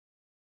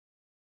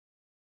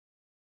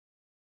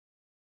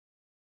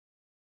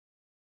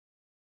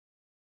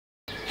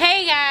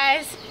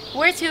guys,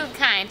 we're Two of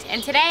Kind,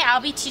 and today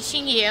I'll be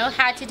teaching you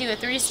how to do a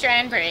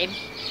 3-strand braid.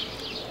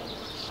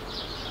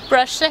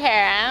 Brush the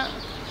hair out.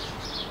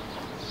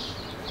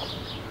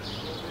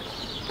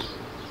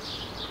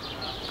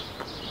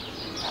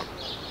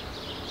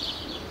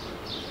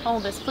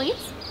 Hold this,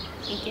 please.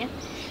 Thank you.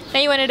 Now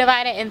you want to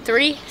divide it in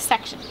 3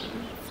 sections.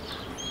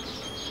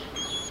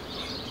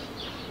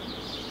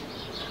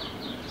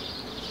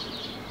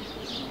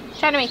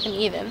 Try to make them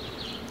even.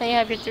 Then you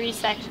have your 3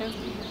 sections.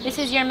 This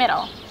is your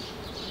middle.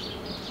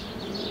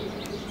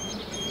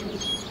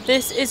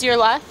 This is your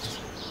left.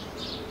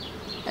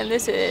 And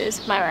this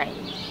is my right.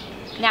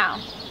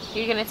 Now,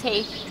 you're going to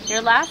take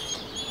your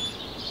left,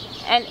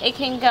 and it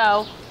can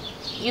go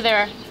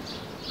either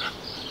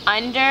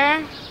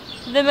under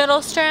the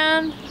middle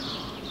strand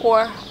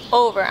or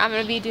over. I'm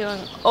going to be doing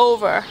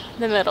over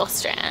the middle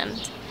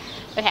strand.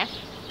 Okay,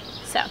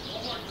 so.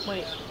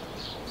 Wait,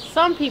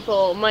 some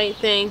people might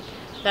think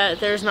that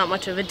there's not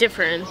much of a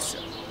difference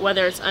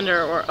whether it's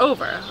under or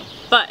over,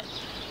 but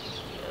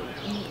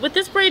with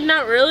this braid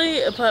not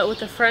really, but with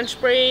the French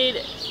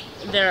braid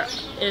there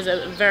is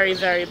a very,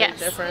 very big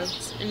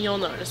difference, and you'll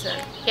notice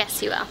it.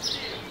 Yes, you will.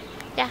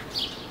 Yeah.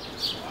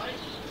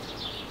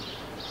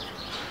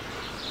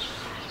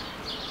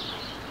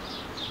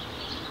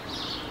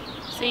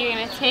 So you're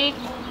going to take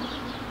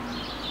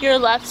your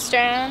left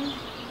strand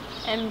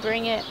and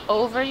bring it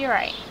over your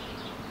right.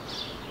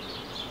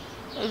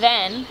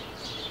 Then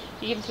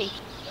you can take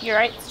your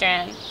right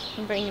strand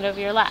and bring it over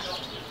your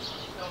left.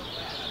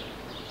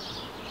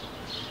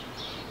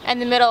 And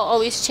the middle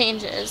always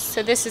changes,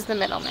 so this is the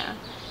middle now.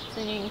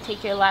 So you can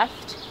take your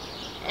left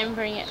and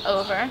bring it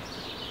over.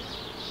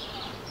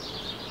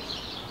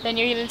 Then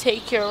you're going to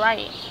take your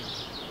right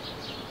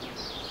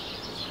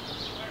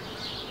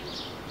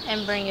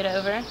and bring it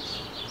over.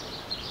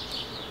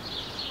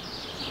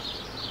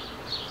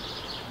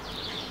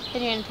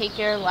 Then you're going to take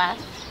your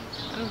left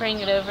and bring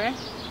it over.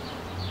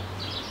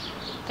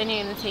 Then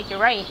you're going to take your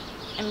right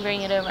and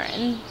bring it over.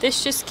 And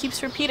this just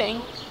keeps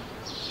repeating.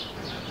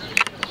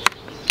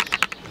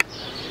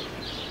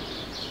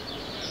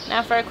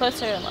 Now for a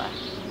closer look.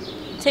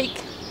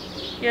 Take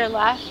your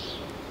left,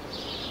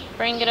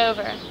 bring it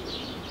over.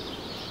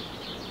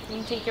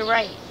 And take your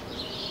right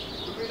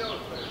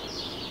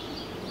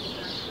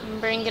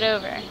and bring it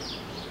over.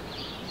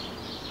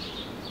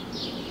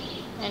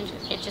 And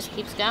it just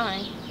keeps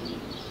going.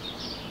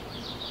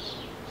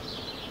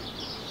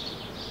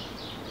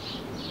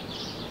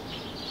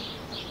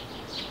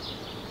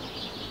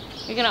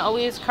 You're going to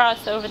always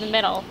cross over the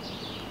middle.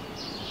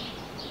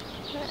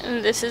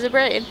 And this is a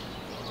braid.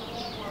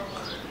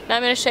 Now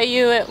I'm going to show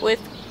you it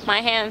with my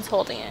hands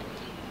holding it.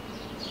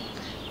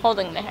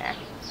 Holding the hair.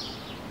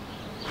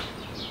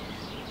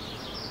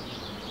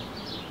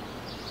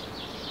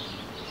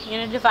 You're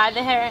going to divide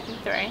the hair in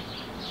 3. I'm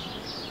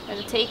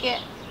going to take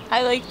it.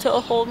 I like to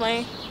hold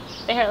the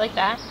hair like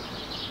that.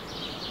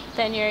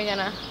 Then you're going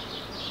to,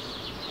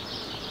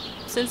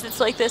 since it's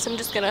like this, I'm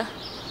just going to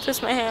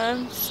twist my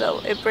hand so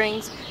it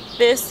brings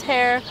this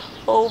hair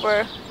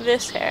over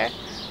this hair.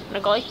 I'm going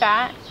to go like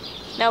that.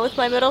 Now with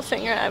my middle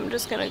finger, I'm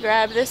just going to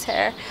grab this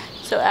hair.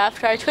 So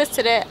after I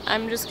twisted it,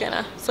 I'm just going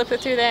to slip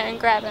it through there and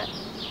grab it.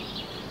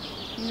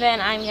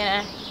 Then I'm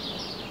going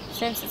to,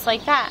 since it's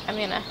like that, I'm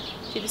going to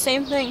do the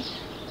same thing.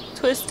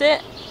 Twist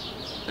it,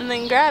 and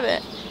then grab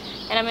it.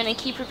 And I'm going to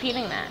keep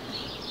repeating that.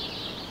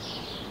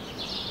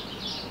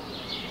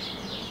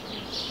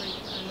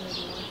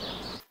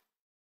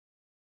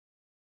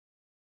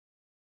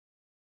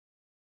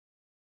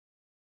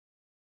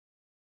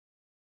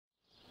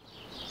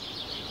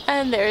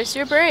 And there's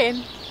your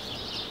braid.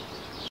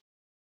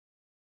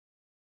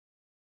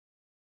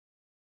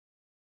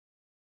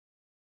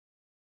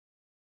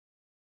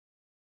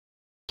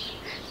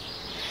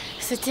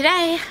 So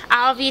today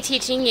I'll be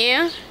teaching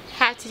you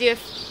how to do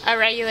a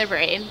regular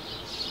braid.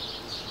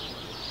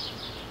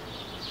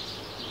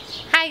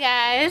 Hi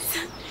guys.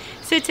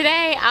 So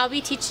today I'll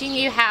be teaching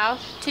you how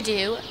to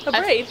do a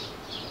braid.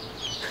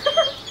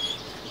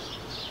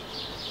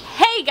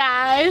 Hey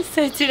guys.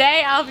 So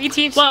today I'll be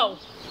teaching. Whoa.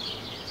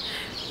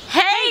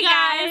 Hey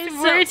guys,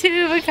 we're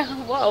Two of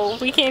Kind. Whoa,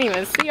 we can't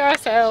even see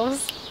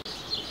ourselves.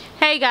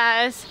 Hey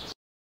guys,